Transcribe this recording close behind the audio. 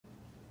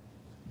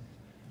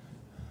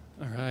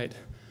All right.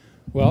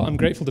 Well, I'm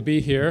grateful to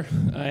be here,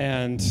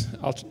 and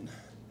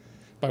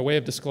by way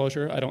of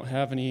disclosure, I don't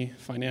have any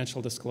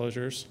financial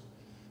disclosures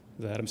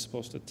that I'm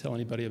supposed to tell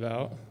anybody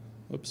about.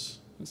 Oops,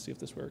 let's see if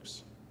this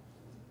works.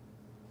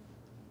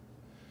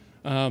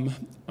 I'm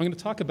going to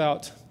talk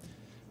about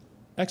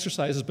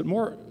exercises, but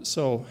more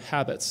so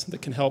habits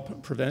that can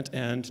help prevent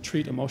and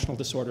treat emotional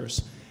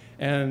disorders.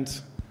 And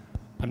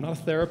I'm not a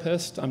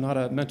therapist, I'm not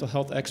a mental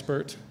health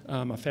expert,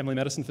 a family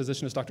medicine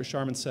physician, as Dr.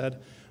 Sharman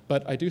said,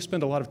 but I do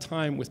spend a lot of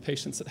time with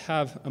patients that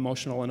have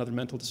emotional and other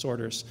mental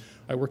disorders.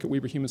 I work at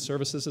Weber Human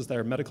Services as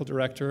their medical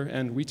director,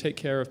 and we take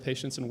care of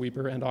patients in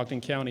Weber and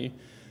Ogden County,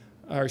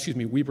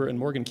 Weber and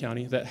Morgan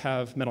County that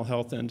have mental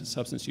health and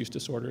substance use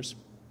disorders.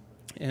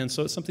 And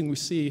so it's something we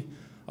see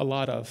a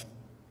lot of.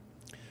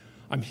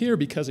 I'm here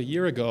because a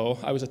year ago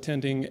I was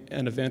attending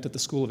an event at the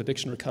School of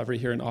Addiction Recovery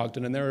here in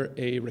Ogden, and they're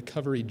a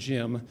recovery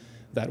gym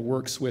that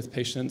works with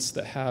patients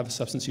that have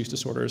substance use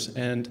disorders.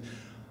 And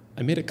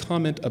I made a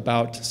comment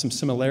about some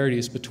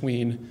similarities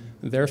between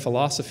their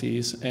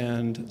philosophies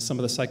and some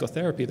of the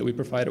psychotherapy that we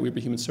provide at Weber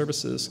Human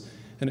Services.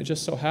 And it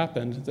just so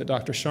happened that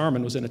Dr.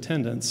 Sharman was in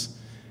attendance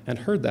and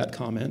heard that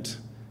comment,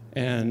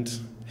 and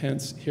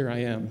hence here I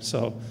am.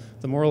 So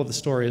the moral of the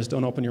story is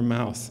don't open your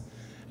mouth.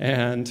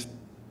 And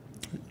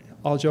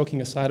all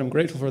joking aside, I'm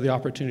grateful for the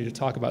opportunity to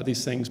talk about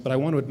these things, but I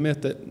want to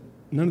admit that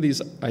none of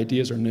these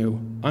ideas are new.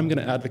 I'm going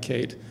to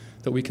advocate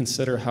that we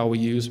consider how we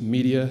use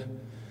media,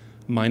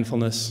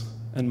 mindfulness,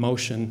 and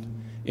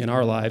motion in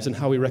our lives and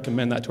how we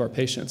recommend that to our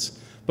patients.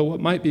 But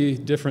what might be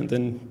different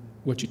than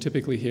what you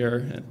typically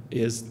hear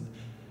is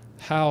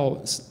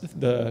how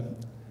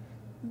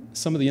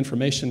some of the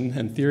information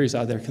and theories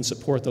out there can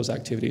support those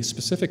activities,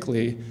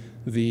 specifically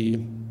the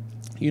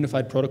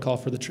Unified Protocol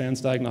for the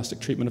Transdiagnostic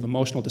Treatment of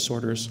Emotional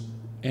Disorders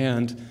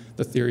and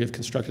the theory of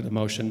constructed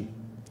emotion.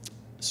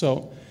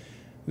 So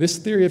this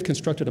theory of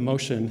constructed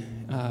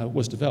emotion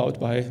was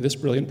developed by this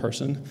brilliant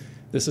person.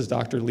 This is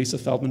Dr. Lisa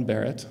Feldman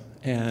Barrett,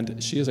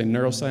 and she is a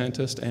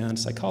neuroscientist and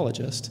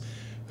psychologist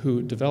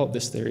who developed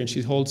this theory, and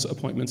she holds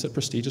appointments at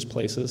prestigious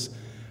places.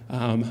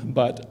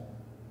 But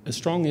as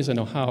strongly as I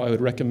know how, I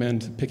would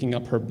recommend picking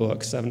up her book,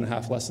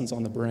 7.5 Lessons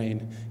on the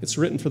Brain. It's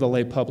written for the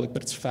lay public,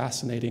 but it's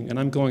fascinating, and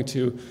I'm going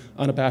to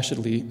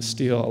unabashedly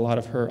steal a lot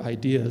of her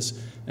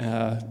ideas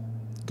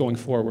going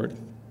forward.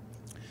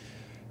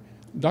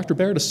 Dr.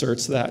 Barrett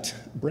asserts that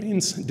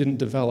brains didn't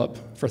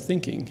develop for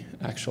thinking,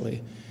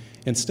 actually.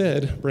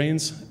 Instead,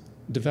 brains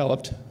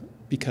developed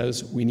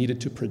because we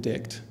needed to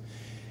predict.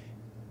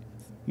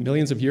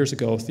 Millions of years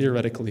ago,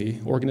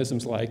 theoretically,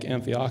 organisms like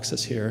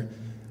Amphioxus here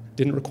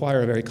didn't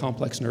require a very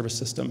complex nervous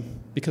system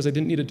because they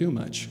didn't need to do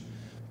much.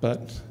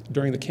 But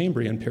during the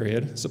Cambrian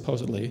period,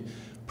 supposedly,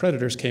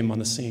 predators came on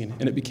the scene,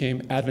 and it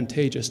became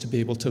advantageous to be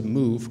able to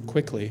move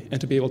quickly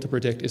and to be able to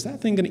predict, is that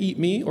thing going to eat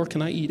me or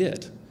can I eat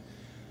it?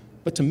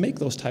 But to make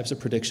those types of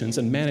predictions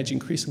and manage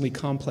increasingly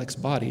complex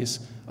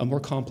bodies, a more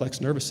complex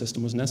nervous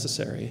system was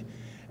necessary.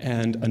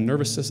 And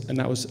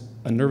that was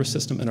a nervous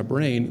system and a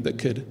brain that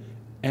could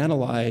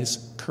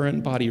analyze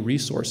current body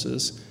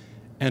resources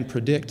and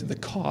predict the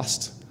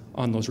cost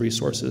on those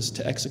resources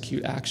to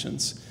execute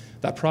actions.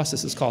 That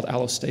process is called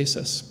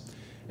allostasis.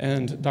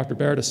 And Dr.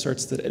 Barrett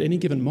asserts that at any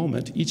given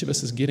moment, each of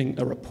us is getting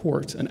a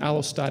report, an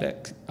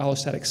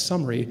allostatic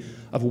summary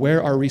of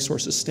where our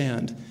resources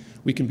stand.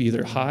 We can be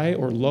either high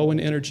or low in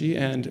energy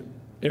and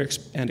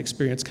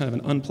experience kind of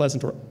an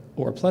unpleasant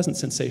or pleasant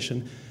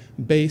sensation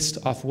based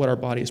off what our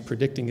body is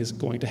predicting is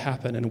going to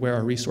happen and where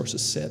our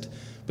resources sit.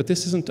 But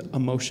this isn't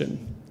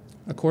emotion.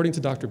 According to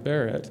Dr.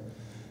 Barrett,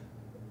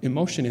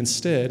 emotion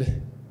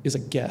instead is a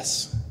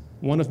guess.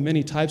 One of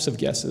many types of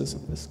guesses.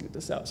 Let's scoot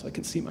this out so I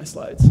can see my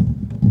slides.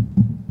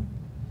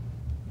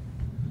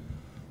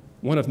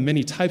 One of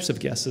many types of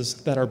guesses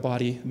that our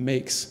body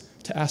makes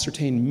to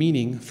ascertain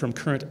meaning from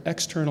current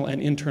external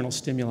and internal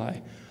stimuli.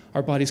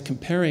 Our body's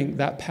comparing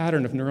that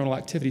pattern of neuronal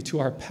activity to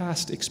our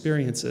past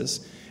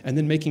experiences and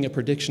then making a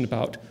prediction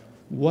about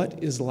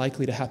what is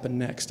likely to happen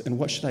next and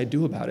what should I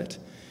do about it.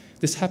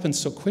 This happens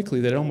so quickly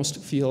that it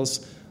almost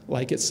feels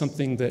like it's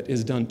something that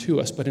is done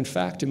to us, but in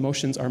fact,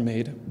 emotions are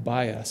made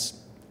by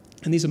us.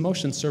 And these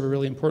emotions serve a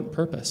really important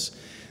purpose.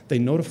 They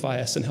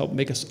notify us and help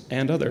make us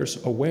and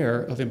others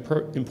aware of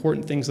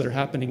important things that are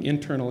happening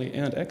internally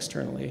and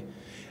externally,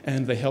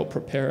 and they help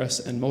prepare us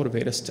and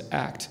motivate us to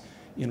act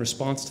in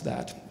response to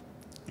that.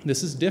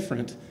 This is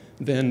different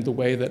than the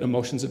way that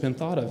emotions have been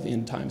thought of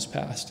in times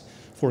past.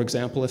 For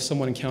example, if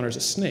someone encounters a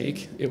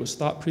snake, it was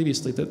thought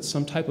previously that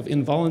some type of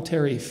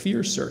involuntary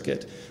fear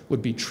circuit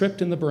would be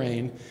tripped in the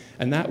brain,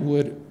 and that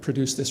would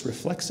produce this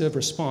reflexive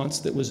response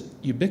that was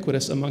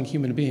ubiquitous among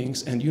human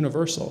beings and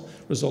universal,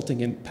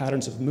 resulting in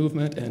patterns of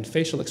movement and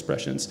facial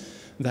expressions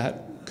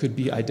that could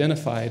be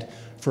identified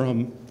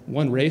from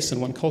one race and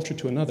one culture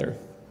to another.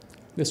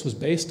 This was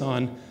based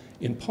on,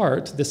 in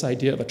part, this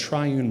idea of a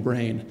triune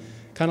brain,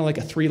 kind of like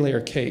a 3-layer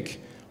cake,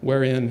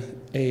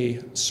 wherein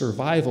a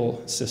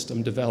survival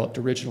system developed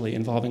originally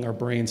involving our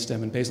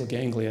brainstem and basal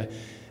ganglia,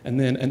 and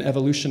then an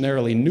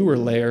evolutionarily newer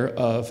layer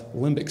of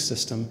limbic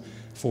system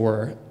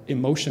for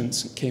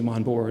emotions came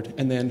on board.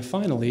 And then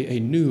finally, a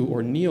new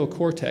or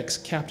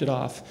neocortex capped it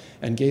off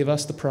and gave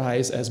us the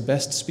prize as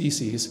best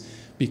species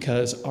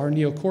because our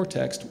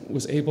neocortex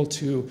was able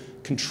to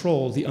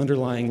control the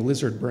underlying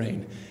lizard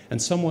brain. And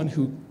someone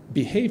who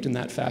behaved in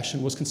that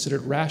fashion was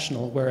considered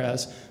rational,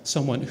 whereas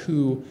someone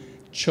who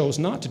chose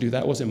not to do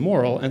that was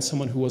immoral, and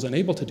someone who was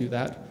unable to do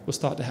that was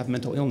thought to have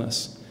mental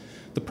illness.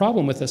 The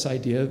problem with this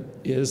idea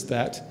is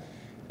that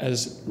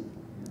as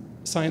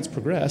science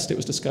progressed, it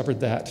was discovered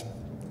that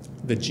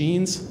the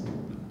genes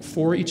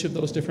for each of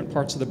those different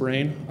parts of the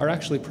brain are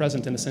actually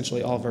present in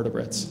essentially all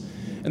vertebrates.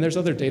 And there's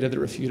other data that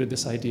refuted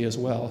this idea as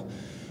well.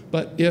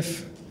 But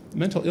if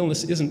mental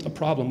illness isn't a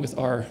problem with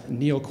our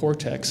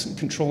neocortex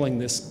controlling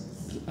this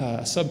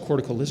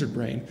subcortical lizard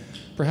brain,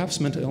 perhaps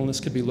mental illness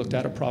could be looked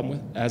at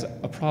as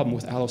a problem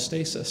with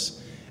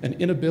allostasis, an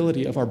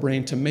inability of our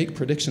brain to make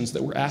predictions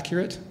that were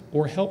accurate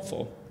or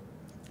helpful.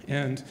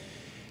 And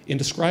in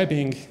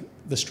describing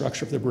the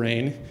structure of the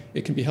brain,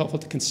 it can be helpful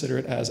to consider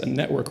it as a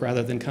network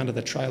rather than kind of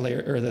the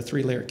tri-layer or the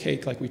three-layer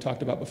cake like we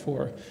talked about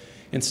before.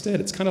 Instead,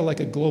 it's kind of like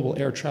a global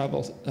air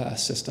travel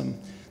system.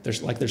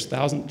 There's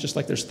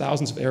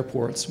thousands of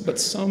airports, but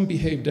some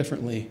behave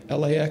differently.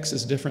 LAX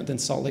is different than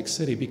Salt Lake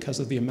City because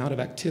of the amount of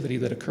activity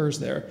that occurs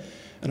there.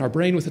 And our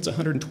brain, with its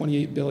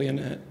 128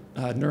 billion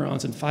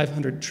neurons and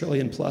 500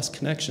 trillion plus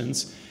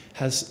connections,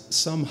 has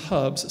some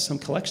hubs, some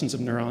collections of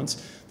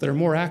neurons that are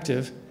more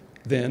active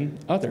than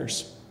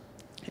others.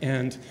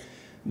 And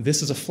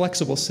this is a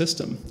flexible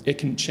system. It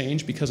can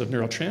change because of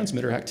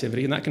neurotransmitter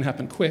activity, and that can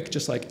happen quick,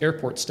 just like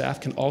airport staff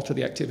can alter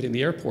the activity in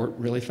the airport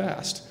really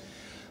fast.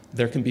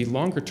 There can be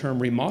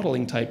longer-term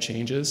remodeling type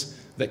changes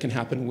that can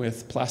happen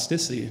with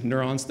plasticity.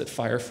 Neurons that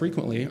fire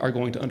frequently are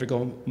going to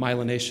undergo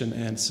myelination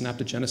and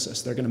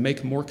synaptogenesis. They're going to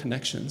make more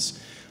connections.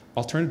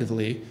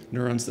 Alternatively,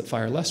 neurons that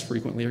fire less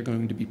frequently are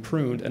going to be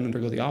pruned and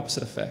undergo the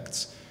opposite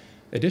effects.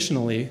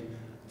 Additionally,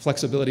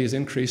 flexibility is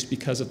increased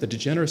because of the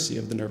degeneracy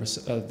of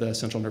the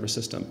central nervous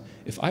system.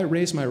 If I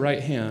raise my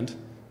right hand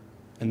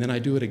and then I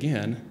do it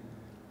again,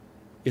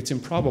 it's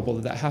improbable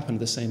that that happened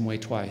the same way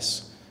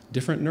twice.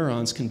 Different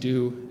neurons can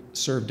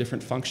serve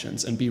different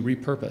functions and be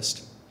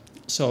repurposed.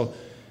 So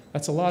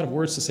that's a lot of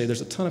words to say.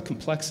 There's a ton of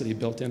complexity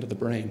built into the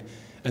brain,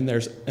 and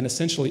there's an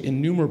essentially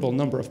innumerable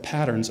number of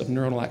patterns of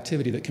neuronal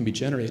activity that can be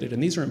generated.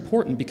 And these are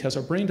important because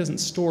our brain doesn't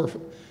store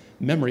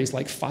memories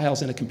like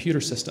files in a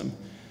computer system.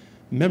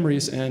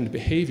 Memories and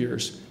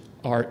behaviors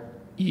are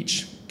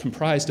each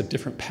comprised of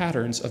different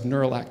patterns of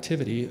neural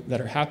activity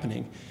that are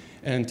happening.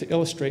 And to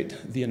illustrate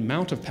the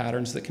amount of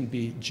patterns that can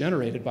be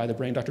generated by the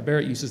brain, Dr.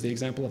 Barrett uses the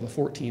example of a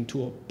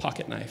 14-tool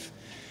pocket knife.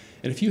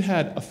 And if you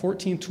had a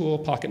 14-tool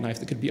pocket knife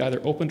that could be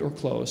either opened or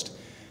closed,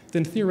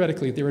 then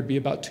theoretically there would be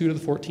about 2 to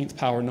the 14th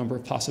power number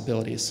of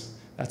possibilities.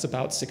 That's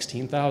about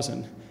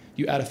 16,000.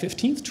 You add a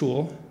 15th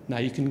tool, now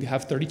you can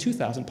have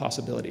 32,000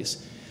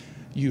 possibilities.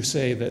 You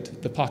say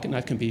that the pocket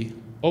knife can be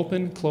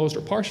open, closed,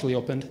 or partially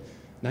opened,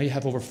 now you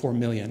have over 4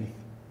 million.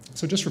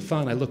 So just for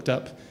fun, I looked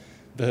up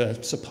the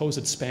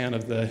supposed span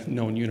of the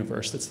known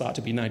universe that's thought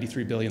to be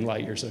 93 billion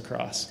light years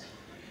across.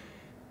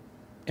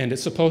 And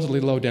it's supposedly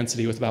low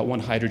density with about 1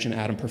 hydrogen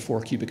atom per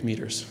 4 cubic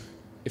meters.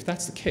 If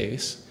that's the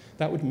case,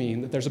 that would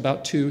mean that there's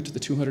about 2 to the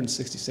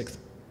 266th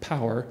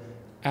power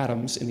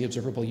atoms in the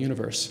observable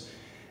universe.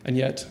 And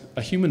yet,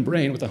 a human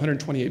brain with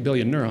 128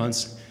 billion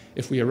neurons,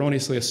 if we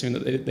erroneously assume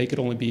that they could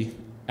only be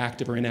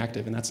active or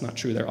inactive, and that's not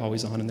true, they're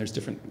always on and there's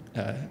different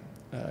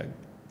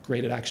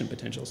graded action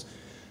potentials.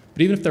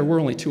 But even if there were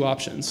only 2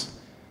 options,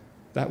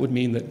 that would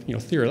mean that,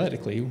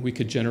 theoretically, we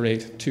could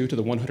generate 2 to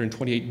the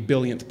 128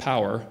 billionth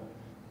power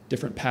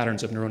different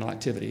patterns of neuronal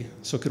activity.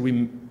 So could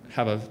we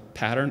have a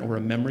pattern or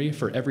a memory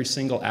for every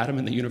single atom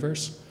in the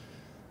universe?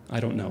 I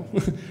don't know.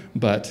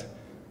 But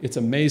it's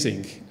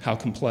amazing how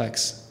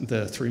complex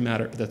the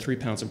 3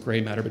 pounds of gray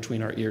matter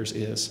between our ears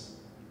is.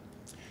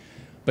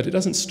 But it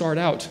doesn't start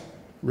out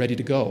ready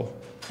to go.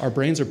 Our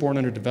brains are born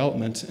under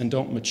development and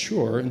don't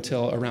mature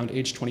until around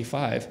age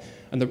 25.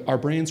 And our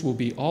brains will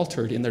be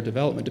altered in their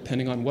development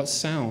depending on what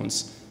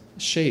sounds,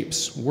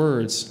 shapes,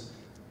 words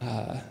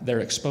they're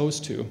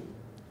exposed to.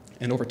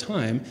 And over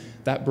time,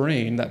 that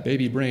brain, that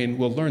baby brain,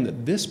 will learn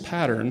that this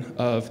pattern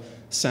of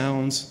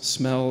sounds,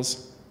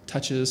 smells,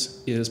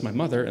 touches is my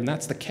mother, and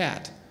that's the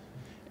cat.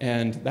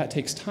 And that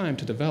takes time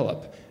to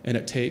develop, and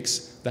it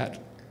takes that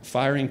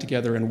firing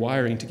together and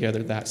wiring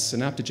together, that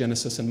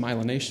synaptogenesis and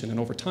myelination. And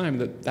over time,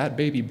 that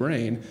baby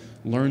brain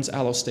learns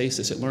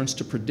allostasis. It learns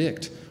to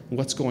predict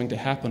what's going to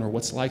happen or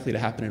what's likely to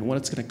happen and what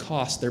it's going to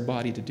cost their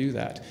body to do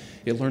that.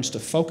 It learns to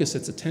focus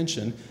its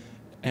attention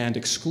and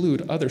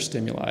exclude other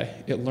stimuli.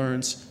 It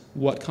learns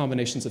what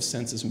combinations of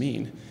senses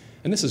mean.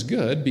 And this is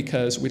good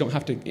because we don't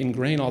have to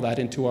ingrain all that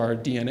into our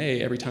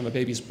DNA every time a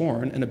baby's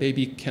born, and a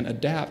baby can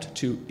adapt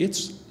to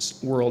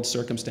its world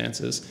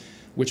circumstances,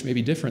 which may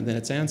be different than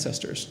its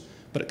ancestors.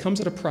 But it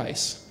comes at a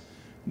price.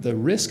 The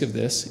risk of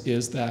this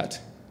is that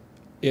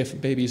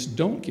if babies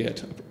don't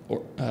get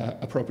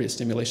appropriate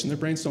stimulation, their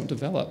brains don't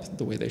develop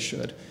the way they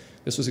should.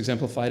 This was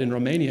exemplified in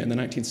Romania in the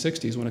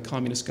 1960s when a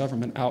communist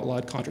government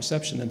outlawed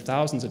contraception and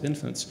thousands of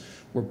infants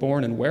were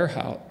born and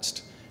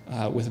warehoused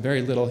with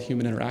very little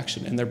human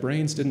interaction, and their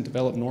brains didn't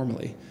develop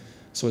normally.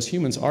 So as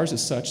humans, ours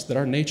is such that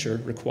our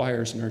nature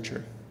requires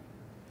nurture.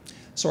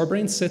 So our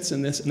brain sits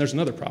in this, and there's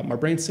another problem. Our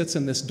brain sits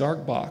in this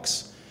dark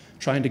box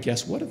trying to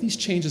guess, what do these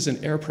changes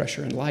in air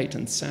pressure and light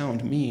and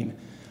sound mean?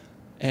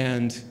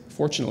 And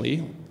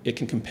fortunately, it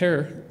can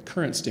compare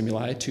current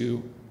stimuli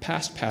to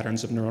past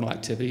patterns of neuronal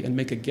activity and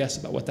make a guess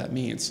about what that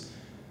means.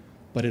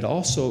 But it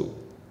also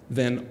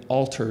then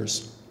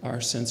alters our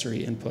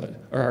sensory input,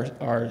 or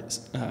our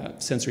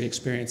sensory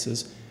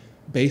experiences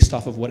based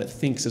off of what it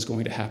thinks is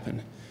going to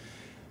happen.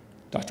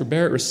 Dr.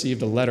 Barrett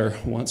received a letter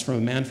once from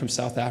a man from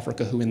South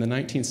Africa who in the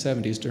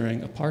 1970s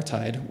during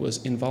apartheid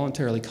was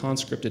involuntarily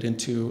conscripted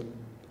into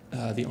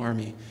the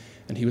army.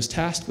 And he was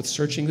tasked with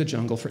searching the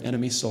jungle for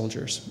enemy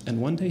soldiers.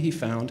 And one day he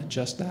found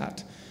just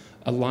that,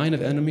 a line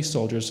of enemy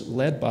soldiers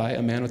led by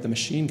a man with a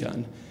machine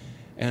gun.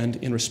 And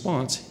in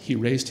response, he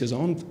raised his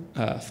own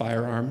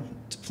firearm,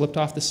 flipped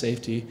off the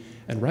safety,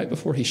 and right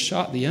before he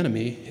shot the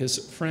enemy, his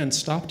friend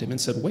stopped him and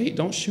said, "Wait,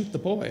 don't shoot the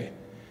boy."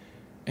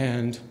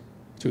 And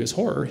to his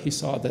horror, he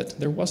saw that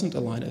there wasn't a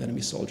line of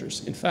enemy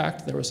soldiers. In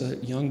fact, there was a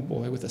young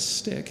boy with a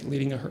stick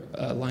leading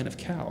a line of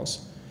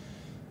cows.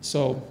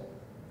 So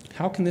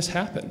how can this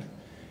happen?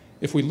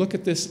 If we look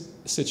at this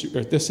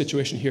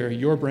situation here,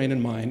 your brain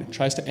and mine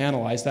tries to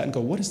analyze that and go,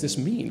 what does this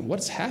mean?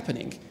 What's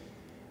happening?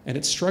 And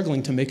it's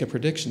struggling to make a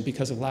prediction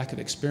because of lack of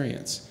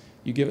experience.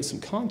 You give it some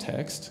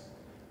context,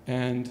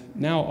 and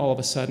now all of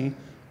a sudden,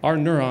 our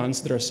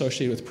neurons that are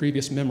associated with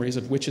previous memories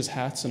of witches'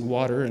 hats and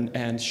water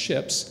and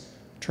ships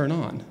turn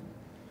on.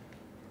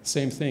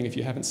 Same thing, if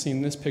you haven't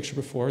seen this picture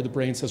before, the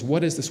brain says,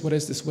 what is this, what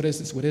is this, what is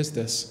this, what is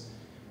this?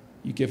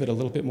 You give it a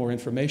little bit more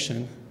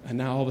information, and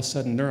now all of a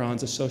sudden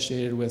neurons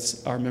associated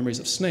with our memories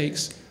of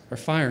snakes are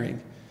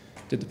firing.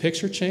 Did the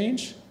picture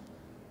change?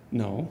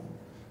 No,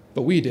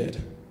 but we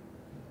did.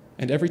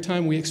 And every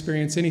time we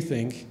experience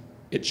anything,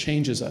 it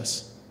changes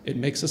us. It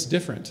makes us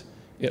different.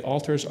 It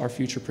alters our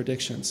future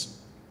predictions.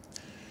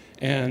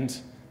 And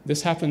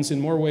this happens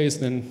in more ways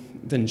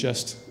than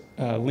just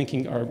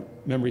linking our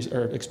memories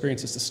or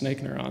experiences to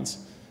snake neurons.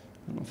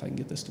 I don't know if I can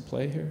get this to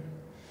play here.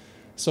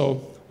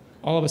 So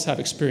all of us have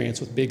experience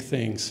with big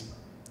things.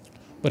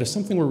 But if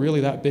something were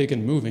really that big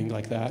and moving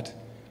like that,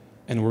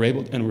 and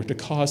were to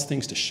cause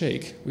things to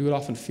shake, we would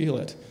often feel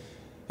it.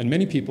 And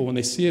many people, when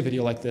they see a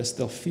video like this,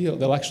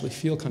 they'll actually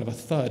feel kind of a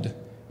thud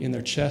in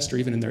their chest or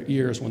even in their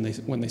ears when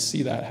they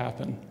see that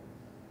happen.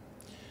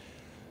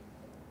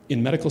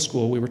 In medical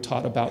school, we were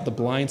taught about the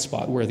blind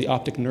spot where the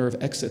optic nerve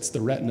exits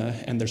the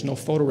retina and there's no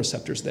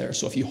photoreceptors there.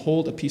 So if you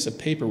hold a piece of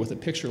paper with a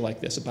picture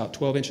like this about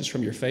 12 inches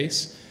from your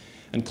face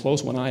and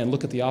close one eye and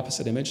look at the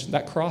opposite image,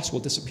 that cross will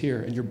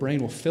disappear and your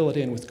brain will fill it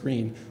in with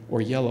green or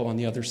yellow on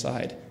the other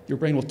side. Your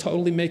brain will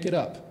totally make it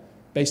up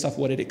based off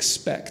what it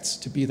expects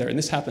to be there. And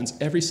this happens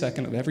every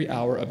second of every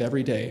hour of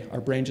every day. Our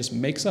brain just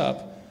makes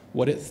up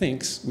what it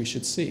thinks we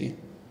should see.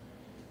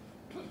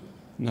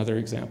 Another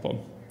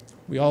example.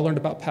 We all learned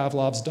about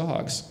Pavlov's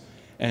dogs.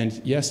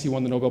 And yes, he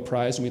won the Nobel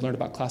Prize, and we learned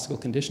about classical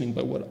conditioning,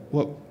 but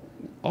what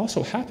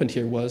also happened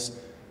here was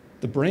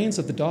the brains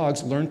of the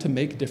dogs learned to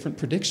make different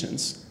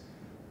predictions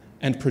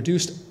and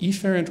produced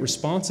efferent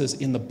responses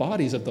in the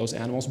bodies of those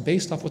animals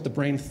based off what the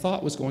brain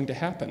thought was going to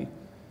happen.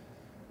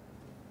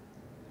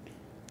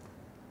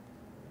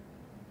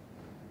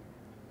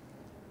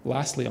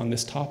 Lastly, on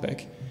this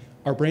topic,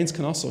 our brains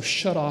can also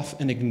shut off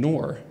and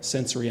ignore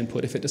sensory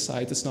input if it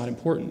decides it's not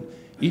important.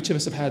 Each of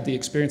us have had the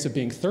experience of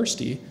being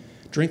thirsty,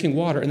 drinking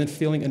water, and then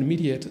feeling an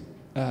immediate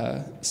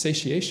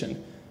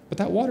satiation. But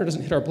that water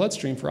doesn't hit our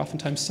bloodstream for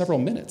oftentimes several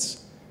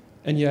minutes.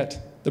 And yet,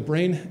 the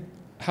brain,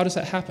 how does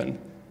that happen?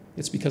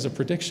 It's because of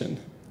prediction.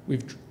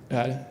 We've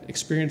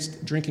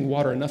experienced drinking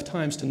water enough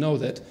times to know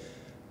that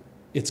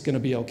it's going to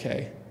be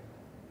okay.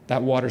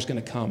 That water's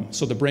going to come.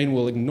 So the brain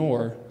will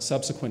ignore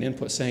subsequent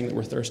input saying that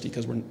we're thirsty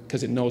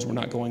because it knows we're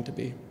not going to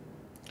be.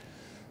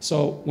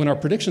 So when our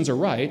predictions are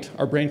right,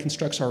 our brain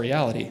constructs our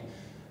reality.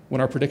 When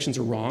our predictions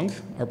are wrong,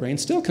 our brain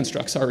still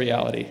constructs our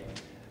reality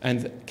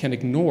and can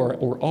ignore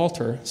or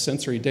alter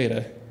sensory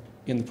data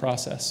in the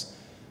process.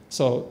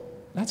 So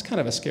that's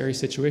kind of a scary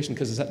situation,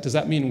 because does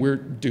that mean we're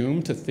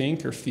doomed to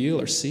think or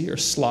feel or see or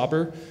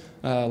slobber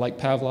like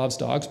Pavlov's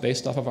dogs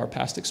based off of our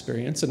past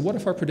experience? And what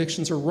if our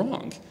predictions are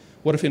wrong?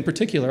 What if, in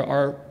particular,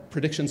 our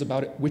predictions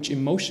about which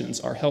emotions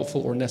are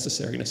helpful or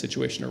necessary in a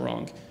situation are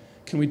wrong?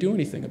 Can we do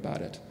anything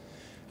about it?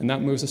 And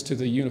that moves us to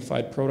the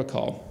unified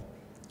protocol.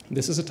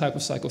 This is a type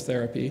of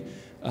psychotherapy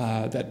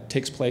that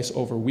takes place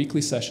over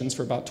weekly sessions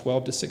for about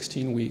 12 to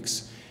 16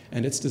 weeks,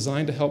 and it's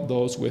designed to help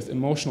those with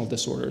emotional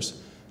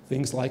disorders,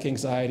 things like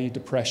anxiety,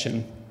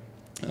 depression,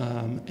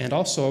 and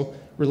also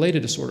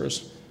related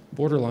disorders.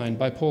 Borderline,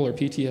 bipolar,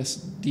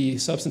 PTSD,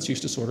 substance use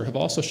disorder have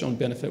also shown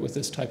benefit with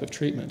this type of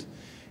treatment.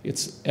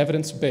 It's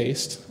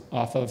evidence-based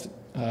off of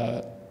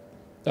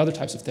other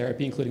types of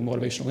therapy, including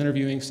motivational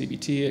interviewing,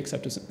 CBT,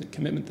 acceptance and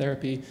commitment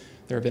therapy.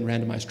 There have been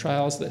randomized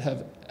trials that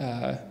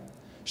have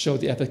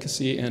showed the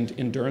efficacy and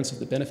endurance of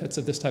the benefits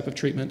of this type of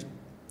treatment.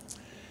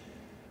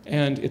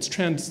 And it's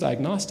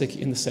transdiagnostic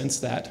in the sense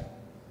that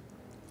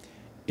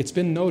it's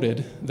been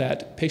noted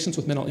that patients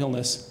with mental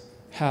illness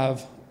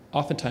have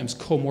oftentimes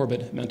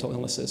comorbid mental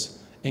illnesses.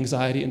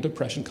 Anxiety and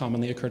depression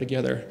commonly occur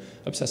together,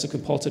 obsessive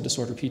compulsive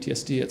disorder,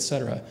 PTSD,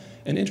 etc.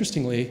 And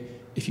interestingly,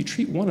 if you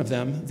treat one of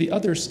them, the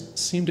others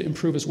seem to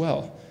improve as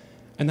well.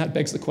 And that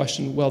begs the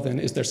question, well then,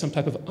 is there some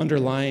type of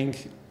underlying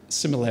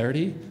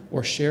similarity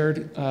or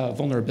shared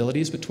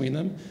vulnerabilities between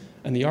them?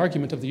 And the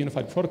argument of the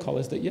Unified Protocol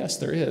is that yes,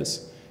 there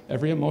is.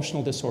 Every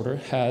emotional disorder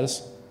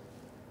has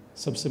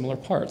some similar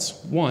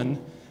parts. One,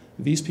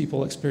 these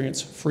people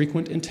experience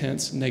frequent,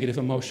 intense, negative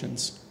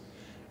emotions.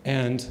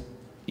 And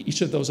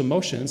each of those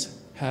emotions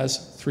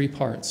has three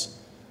parts.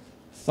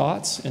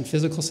 Thoughts and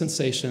physical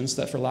sensations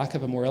that, for lack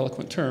of a more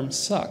eloquent term,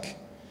 suck.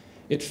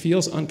 It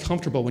feels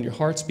uncomfortable when your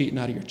heart's beating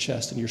out of your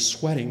chest and you're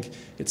sweating.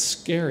 It's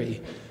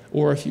scary.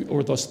 Or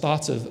those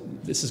thoughts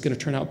of, this is going to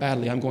turn out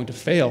badly, I'm going to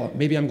fail,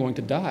 maybe I'm going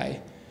to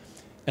die.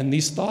 And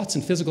these thoughts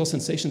and physical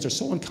sensations are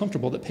so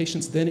uncomfortable that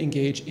patients then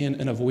engage in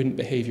an avoidant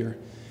behavior.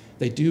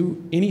 They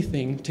do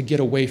anything to get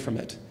away from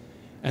it.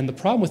 And the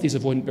problem with these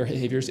avoidant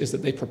behaviors is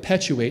that they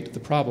perpetuate the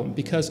problem.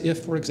 Because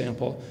if, for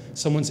example,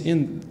 someone's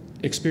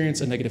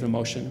experiencing a negative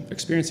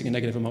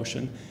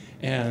emotion,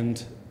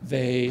 and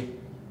they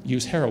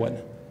use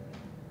heroin,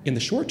 in the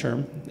short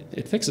term,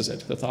 it fixes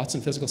it. The thoughts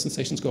and physical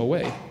sensations go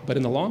away. But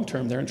in the long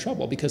term, they're in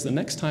trouble because the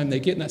next time they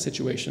get in that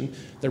situation,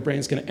 their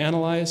brain's going to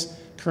analyze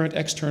current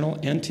external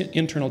and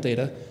internal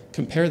data,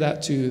 compare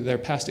that to their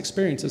past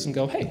experiences, and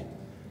go, hey,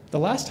 the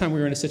last time we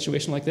were in a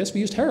situation like this, we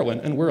used heroin,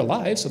 and we're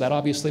alive, so that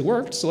obviously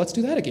worked, so let's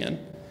do that again.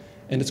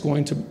 And it's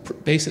going to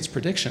base its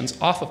predictions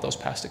off of those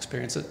past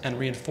experiences and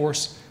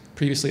reinforce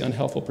previously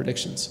unhelpful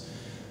predictions.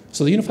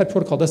 So the Unified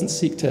Protocol doesn't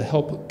seek to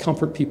help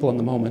comfort people in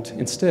the moment.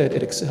 Instead,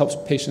 it helps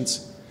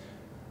patients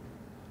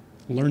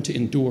learn to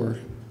endure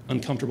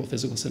uncomfortable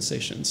physical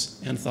sensations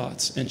and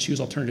thoughts and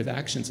choose alternative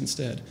actions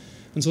instead.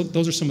 And so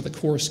those are some of the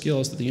core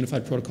skills that the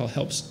Unified Protocol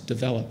helps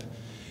develop,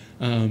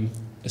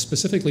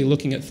 specifically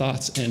looking at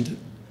thoughts and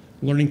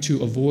learning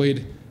to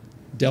avoid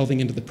delving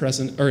into the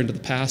present or into the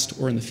past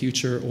or in the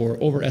future, or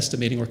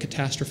overestimating or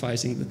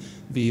catastrophizing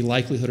the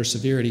likelihood or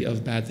severity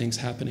of bad things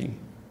happening.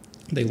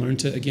 They learn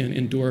to, again,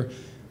 endure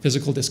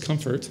physical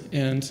discomfort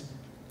and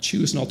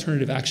choose an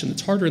alternative action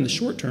that's harder in the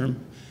short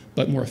term,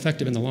 but more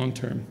effective in the long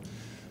term.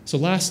 So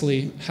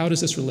lastly, how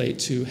does this relate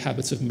to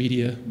habits of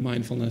media,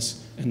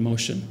 mindfulness, and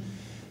motion?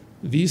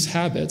 These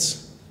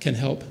habits can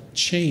help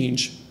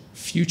change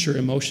future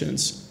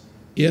emotions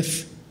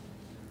if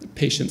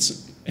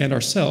patients and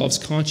ourselves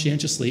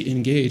conscientiously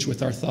engage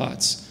with our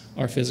thoughts,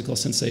 our physical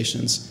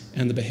sensations,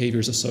 and the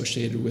behaviors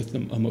associated with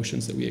the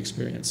emotions that we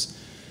experience.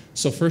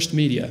 So first,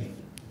 media.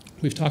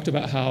 We've talked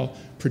about how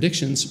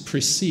predictions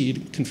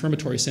precede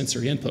confirmatory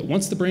sensory input.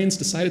 Once the brain's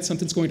decided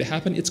something's going to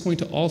happen, it's going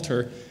to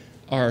alter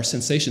our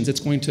sensations. It's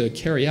going to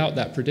carry out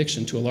that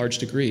prediction to a large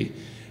degree.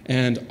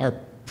 And our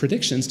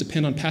predictions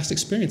depend on past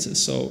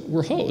experiences. So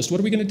we're hosed. What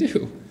are we going to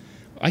do?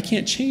 I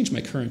can't change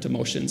my current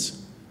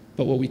emotions.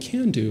 But what we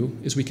can do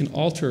is we can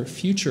alter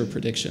future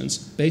predictions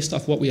based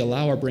off what we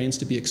allow our brains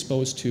to be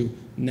exposed to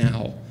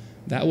now.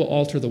 That will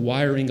alter the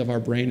wiring of our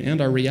brain and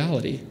our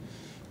reality.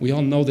 We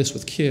all know this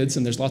with kids,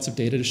 and there's lots of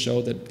data to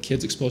show that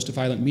kids exposed to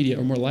violent media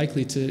are more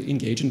likely to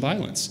engage in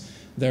violence.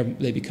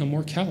 They become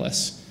more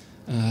callous.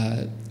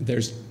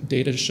 There's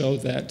data to show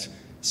that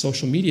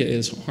social media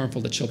is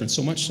harmful to children,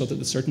 so much so that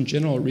the Surgeon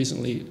General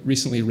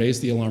recently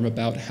raised the alarm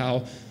about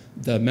how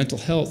the mental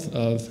health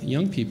of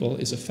young people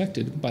is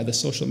affected by the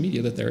social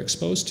media that they're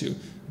exposed to.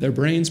 Their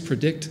brains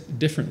predict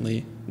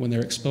differently when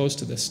they're exposed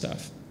to this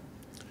stuff.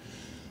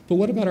 But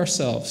what about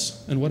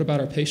ourselves, and what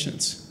about our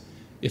patients?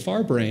 If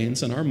our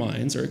brains and our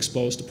minds are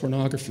exposed to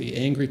pornography,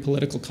 angry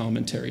political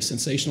commentary,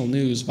 sensational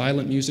news,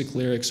 violent music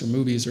lyrics or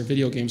movies or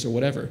video games or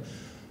whatever,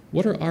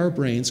 what are our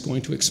brains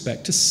going to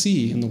expect to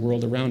see in the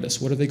world around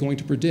us? What are they going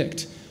to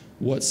predict?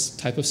 What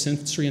type of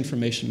sensory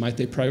information might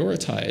they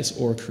prioritize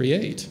or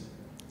create?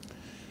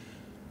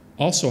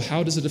 Also,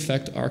 how does it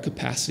affect our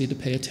capacity to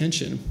pay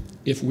attention?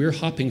 If we're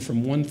hopping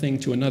from one thing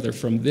to another,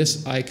 from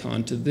this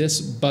icon to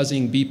this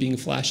buzzing, beeping,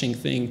 flashing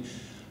thing,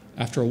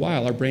 after a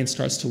while, our brain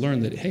starts to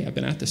learn that, hey, I've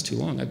been at this too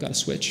long, I've got to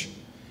switch.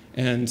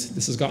 And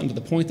this has gotten to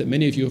the point that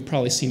many of you have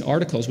probably seen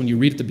articles when you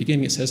read at the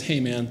beginning, it says, hey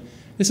man,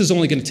 this is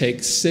only going to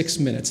take 6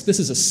 minutes. This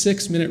is a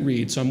 6-minute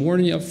read, so I'm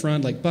warning you up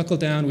front, like buckle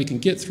down, we can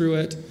get through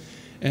it.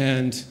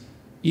 And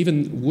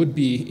even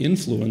would-be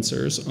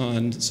influencers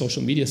on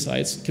social media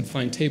sites can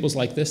find tables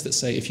like this that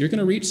say, if you're going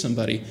to reach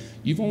somebody,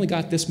 you've only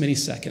got this many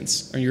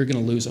seconds, or you're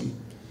going to lose them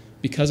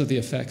because of the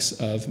effects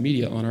of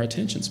media on our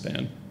attention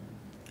span.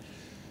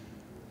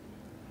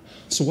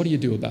 So what do you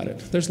do about it?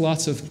 There's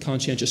lots of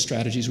conscientious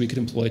strategies we could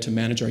employ to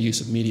manage our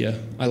use of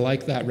media. I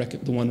like that,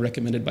 the one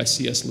recommended by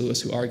C.S.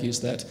 Lewis, who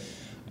argues that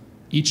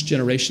each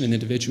generation and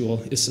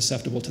individual is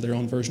susceptible to their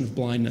own version of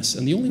blindness.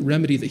 And the only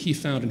remedy that he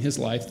found in his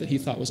life that he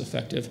thought was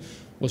effective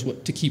was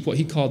to keep what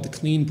he called the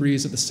clean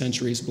breeze of the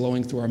centuries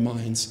blowing through our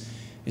minds.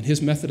 And his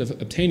method of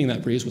obtaining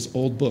that breeze was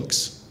old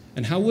books.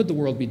 And how would the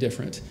world be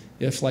different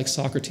if, like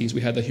Socrates,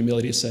 we had the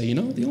humility to say,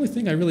 the only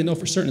thing I really know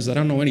for certain is that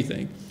I don't know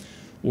anything?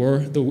 Or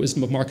the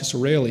wisdom of Marcus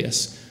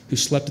Aurelius, who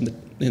slept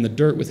in the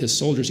dirt with his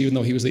soldiers even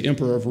though he was the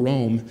emperor of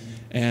Rome,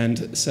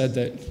 and said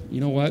that,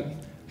 what?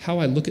 How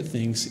I look at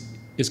things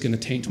is going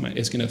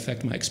to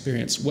affect my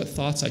experience. What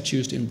thoughts I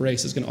choose to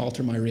embrace is going to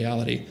alter my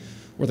reality.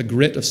 Or the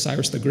grit of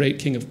Cyrus the Great,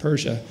 king of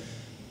Persia,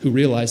 who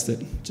realized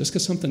that just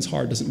because something's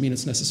hard doesn't mean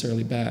it's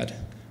necessarily bad.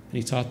 And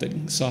he taught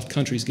that soft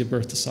countries give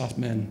birth to soft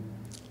men.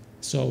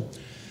 So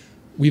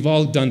we've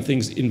all done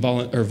things,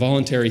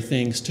 voluntary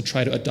things, to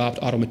try to adopt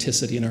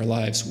automaticity in our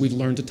lives. We've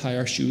learned to tie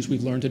our shoes.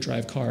 We've learned to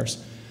drive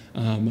cars.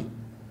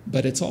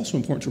 But it's also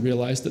important to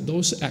realize that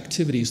those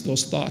activities,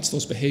 those thoughts,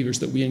 those behaviors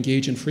that we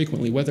engage in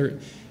frequently, whether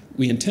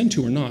we intend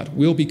to or not,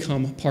 will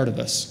become part of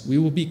us. We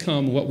will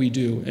become what we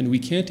do, and we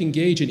can't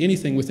engage in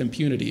anything with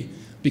impunity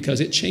because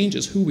it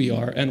changes who we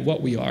are and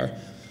what we are.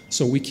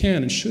 So we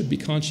can and should be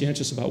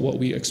conscientious about what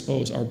we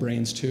expose our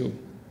brains to.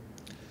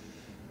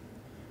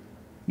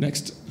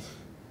 Next,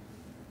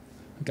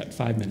 I've got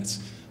 5 minutes.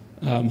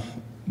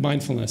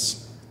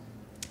 Mindfulness.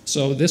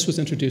 So this was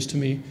introduced to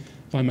me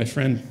by my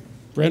friend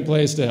Brent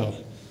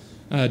Blaisdell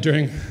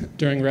during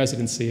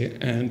residency,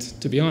 and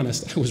to be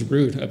honest, I was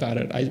rude about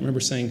it. I remember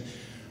saying,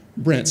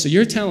 Brent, so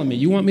you're telling me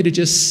you want me to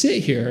just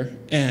sit here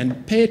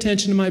and pay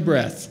attention to my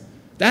breath?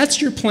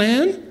 That's your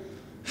plan?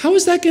 How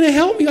is that going to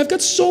help me? I've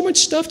got so much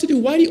stuff to do.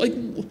 Why do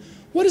you,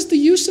 what is the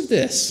use of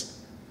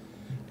this?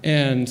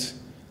 And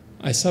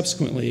I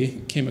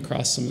subsequently came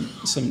across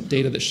some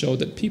data that showed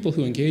that people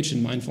who engaged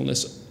in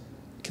mindfulness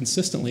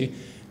consistently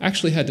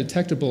actually had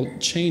detectable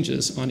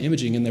changes on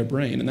imaging in their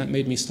brain, and that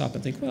made me stop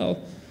and think,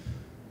 well,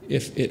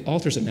 if it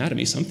alters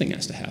anatomy, something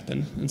has to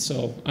happen. And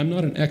so I'm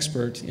not an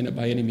expert in it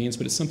by any means,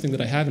 but it's something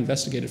that I have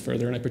investigated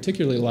further, and I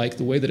particularly like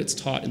the way that it's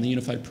taught in the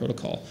Unified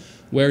Protocol,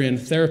 wherein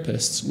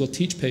therapists will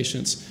teach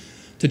patients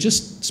to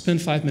just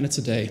spend 5 minutes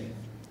a day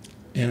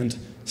and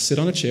sit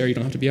on a chair. You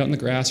don't have to be out in the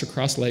grass or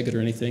cross-legged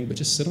or anything, but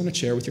just sit on a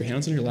chair with your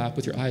hands on your lap,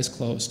 with your eyes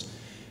closed,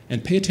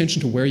 and pay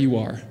attention to where you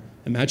are.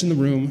 Imagine the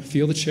room,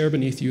 feel the chair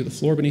beneath you, the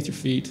floor beneath your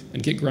feet,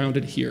 and get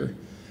grounded here.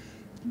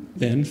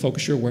 Then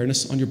focus your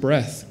awareness on your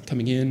breath,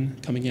 coming in,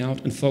 coming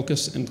out, and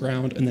focus and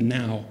ground in the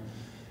now.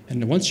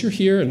 And once you're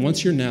here and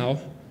once you're now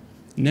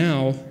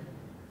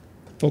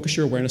focus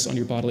your awareness on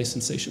your bodily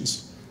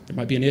sensations. There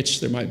might be an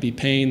itch, there might be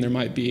pain, there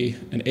might be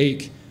an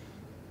ache,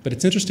 but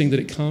it's interesting that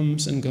it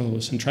comes and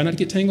goes, and try not to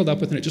get tangled up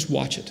with it, just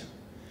watch it.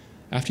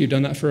 After you've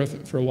done that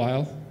for a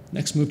while,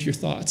 next move to your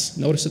thoughts.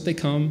 Notice that they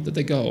come, that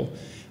they go.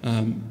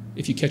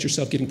 If you catch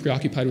yourself getting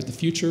preoccupied with the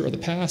future or the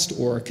past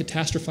or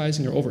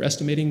catastrophizing or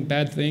overestimating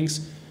bad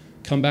things,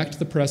 come back to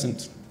the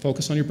present,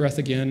 focus on your breath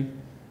again,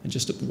 and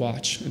just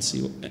watch and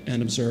see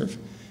and observe.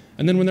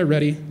 And then when they're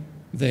ready,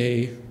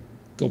 they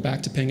go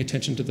back to paying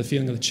attention to the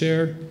feeling of the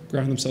chair,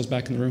 ground themselves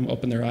back in the room,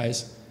 open their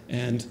eyes,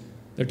 and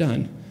they're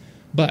done.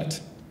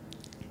 But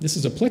this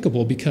is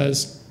applicable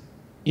because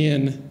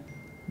in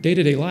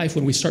day-to-day life,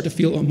 when we start to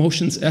feel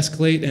emotions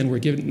escalate and we're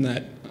given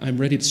that I'm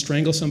ready to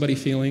strangle somebody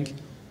feeling,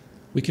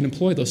 we can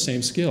employ those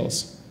same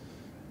skills.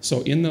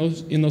 So in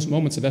those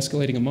moments of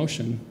escalating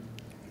emotion,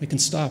 we can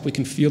stop, we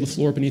can feel the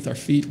floor beneath our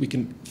feet, we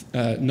can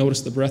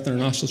notice the breath in our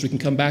nostrils, we can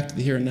come back to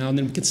the here and now, and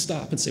then we can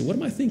stop and say, what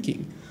am I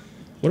thinking?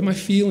 What am I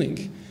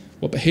feeling?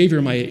 What behavior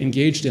am I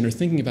engaged in or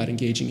thinking about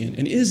engaging in?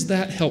 And is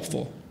that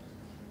helpful?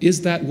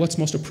 Is that what's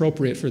most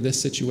appropriate for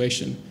this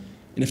situation?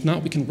 And if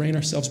not, we can rein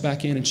ourselves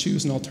back in and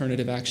choose an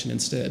alternative action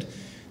instead.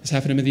 This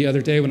happened to me the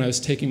other day when I was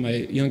taking my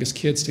youngest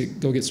kids to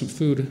go get some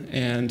food,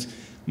 and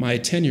my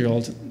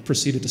 10-year-old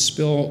proceeded to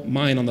spill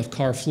mine on the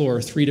car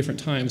floor 3 different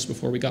times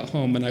before we got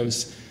home, and I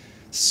was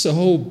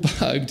so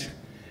bugged,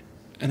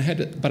 and I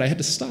had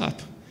to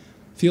stop,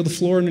 feel the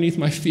floor underneath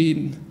my feet,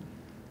 and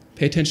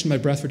pay attention to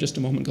my breath for just a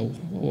moment, and go,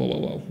 whoa, whoa,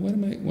 whoa,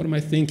 what am I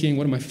thinking,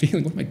 what am I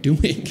feeling, what am I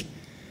doing?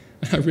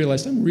 And I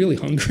realized I'm really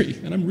hungry,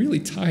 and I'm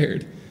really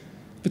tired,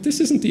 but this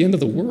isn't the end of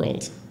the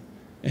world.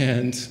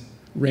 And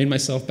rein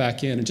myself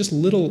back in, and just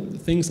little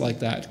things like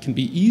that can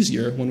be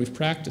easier when we've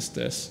practiced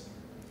this.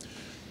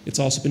 It's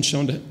also been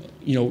shown to,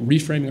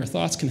 reframing our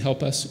thoughts can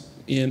help us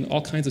in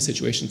all kinds of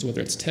situations,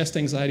 whether it's test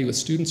anxiety with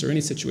students or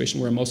any situation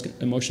where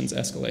emotions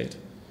escalate.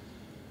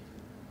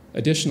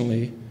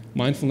 Additionally,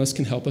 mindfulness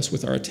can help us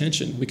with our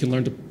attention. We can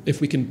learn to, if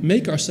we can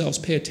make ourselves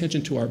pay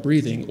attention to our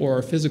breathing or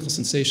our physical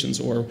sensations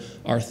or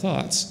our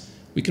thoughts,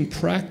 we can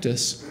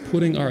practice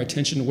putting our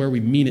attention where we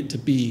mean it to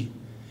be.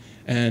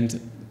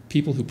 And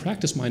people who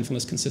practice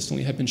mindfulness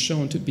consistently have been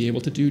shown to be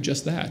able to do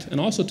just that,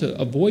 and also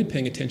to avoid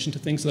paying attention to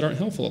things that aren't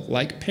helpful,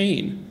 like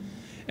pain.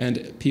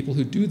 And people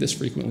who do this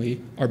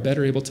frequently are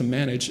better able to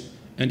manage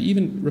and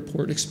even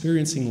report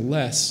experiencing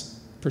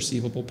less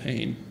perceivable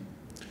pain.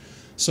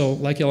 So,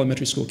 like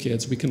elementary school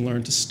kids, we can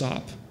learn to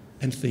stop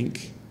and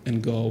think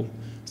and go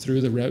through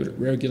the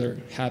regular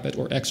habit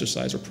or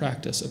exercise or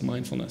practice of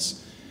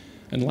mindfulness.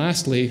 And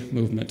lastly,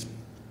 movement.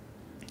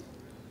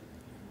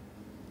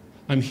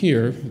 I'm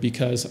here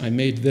because I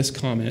made this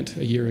comment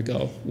a year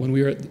ago. When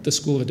we were at the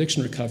School of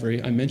Addiction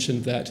Recovery, I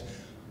mentioned that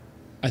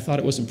I thought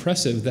it was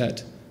impressive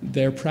that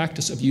their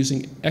practice of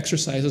using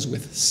exercises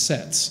with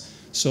sets,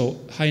 so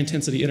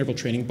high-intensity interval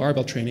training,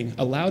 barbell training,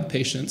 allowed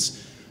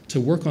patients to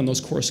work on those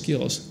core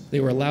skills. They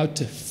were allowed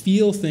to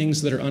feel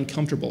things that are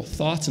uncomfortable,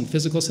 thoughts and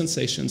physical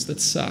sensations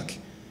that suck,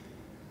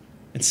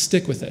 and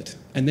stick with it,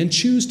 and then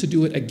choose to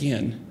do it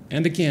again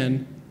and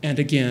again and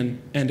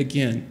again and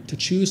again, to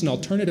choose an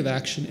alternative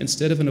action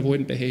instead of an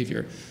avoidant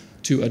behavior,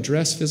 to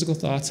address physical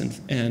thoughts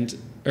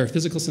or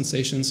physical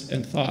sensations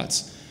and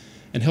thoughts,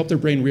 and help their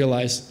brain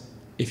realize,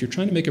 if you're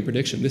trying to make a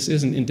prediction, this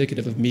isn't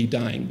indicative of me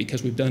dying,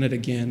 because we've done it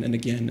again and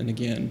again and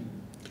again.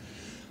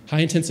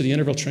 High-intensity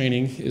interval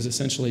training is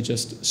essentially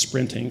just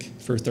sprinting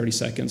for 30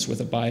 seconds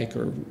with a bike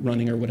or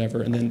running or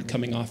whatever, and then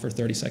coming off for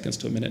 30 seconds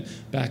to a minute,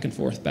 back and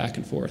forth, back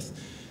and forth.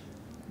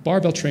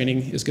 Barbell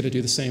training is going to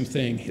do the same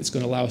thing. It's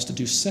going to allow us to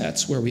do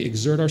sets where we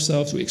exert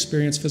ourselves, we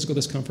experience physical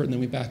discomfort, and then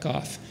we back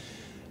off.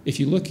 If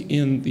you look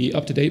in the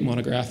up-to-date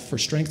monograph for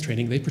strength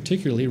training, they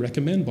particularly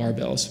recommend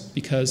barbells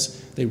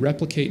because they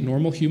replicate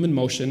normal human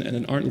motion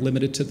and aren't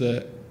limited to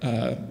the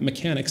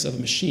mechanics of a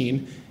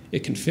machine.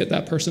 It can fit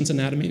that person's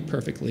anatomy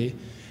perfectly,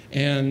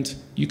 and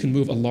you can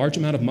move a large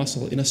amount of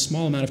muscle in a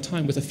small amount of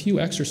time with a few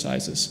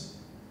exercises.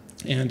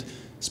 And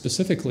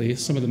specifically,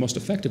 some of the most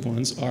effective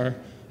ones are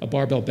a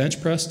barbell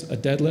bench press, a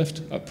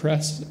deadlift, a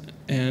press,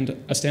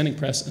 and a standing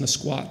press, and a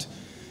squat.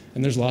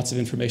 And there's lots of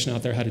information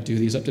out there how to do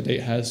these. UpToDate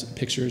has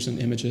pictures and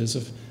images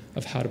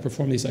of how to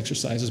perform these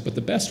exercises, but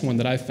the best one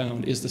that I've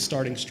found is the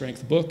Starting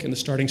Strength book and the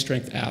Starting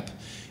Strength app.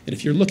 And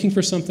if you're looking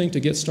for something to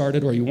get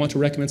started or you want to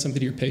recommend something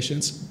to your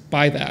patients,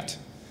 buy that.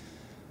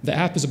 The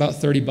app is about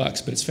 $30,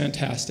 but it's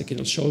fantastic.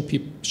 It'll show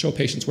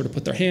patients where to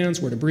put their hands,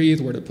 where to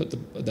breathe, where to put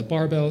the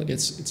barbell.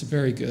 It's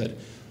very good.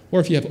 Or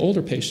if you have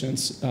older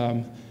patients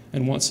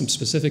and want some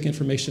specific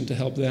information to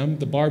help them,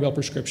 the Barbell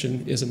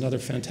Prescription is another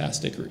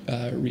fantastic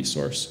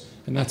resource,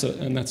 and that's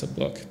a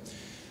book.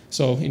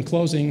 So in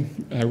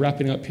closing,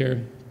 wrapping up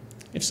here,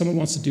 if someone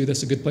wants to do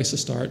this, a good place to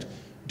start,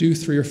 do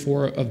 3 or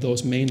 4 of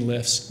those main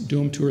lifts, do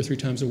them 2 or 3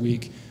 times a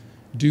week,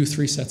 do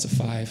 3 sets of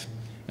 5.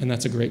 And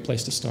that's a great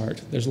place to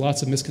start. There's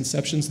lots of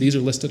misconceptions. These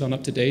are listed on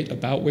UpToDate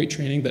about weight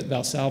training, that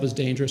Valsalva is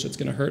dangerous, it's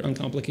going to hurt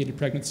uncomplicated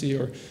pregnancy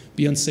or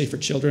be unsafe for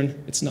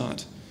children. It's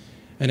not.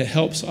 And it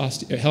helps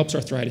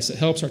arthritis, it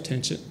helps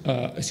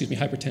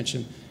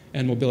hypertension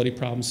and mobility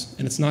problems,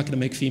 and it's not going to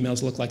make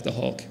females look like the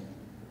Hulk.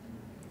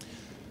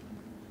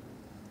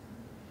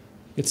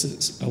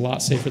 It's a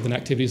lot safer than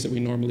activities that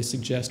we normally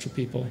suggest for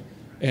people.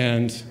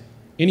 And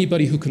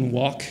anybody who can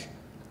walk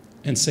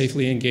and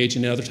safely engage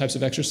in other types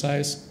of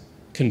exercise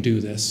can do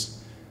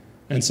this.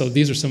 And so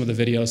these are some of the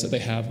videos that they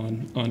have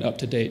on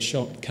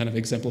UpToDate kind of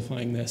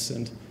exemplifying this,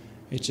 and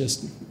it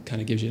just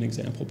kind of gives you an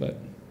example. But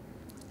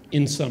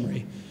in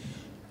summary,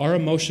 our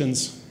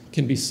emotions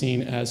can be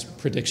seen as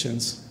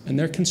predictions, and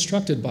they're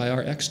constructed by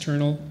our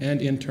external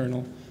and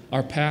internal,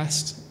 our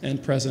past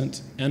and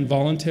present, and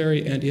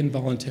voluntary and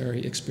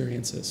involuntary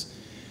experiences.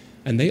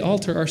 And they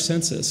alter our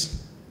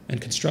senses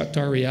and construct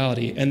our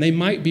reality, and they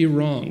might be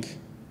wrong.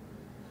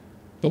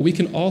 But we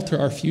can alter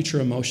our future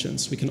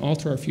emotions, we can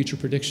alter our future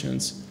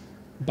predictions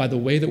by the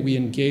way that we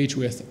engage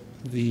with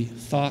the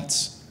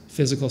thoughts,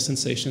 physical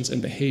sensations,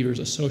 and behaviors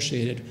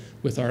associated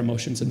with our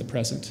emotions in the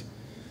present.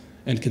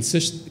 And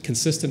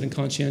consistent and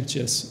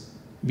conscientious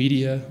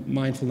media,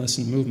 mindfulness,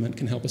 and movement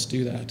can help us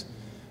do that.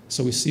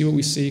 So we see what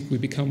we seek, we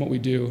become what we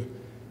do,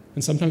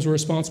 and sometimes we're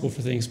responsible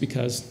for things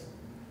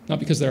not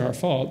because they're our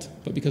fault,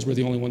 but because we're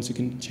the only ones who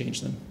can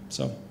change them.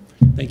 So,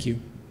 thank you.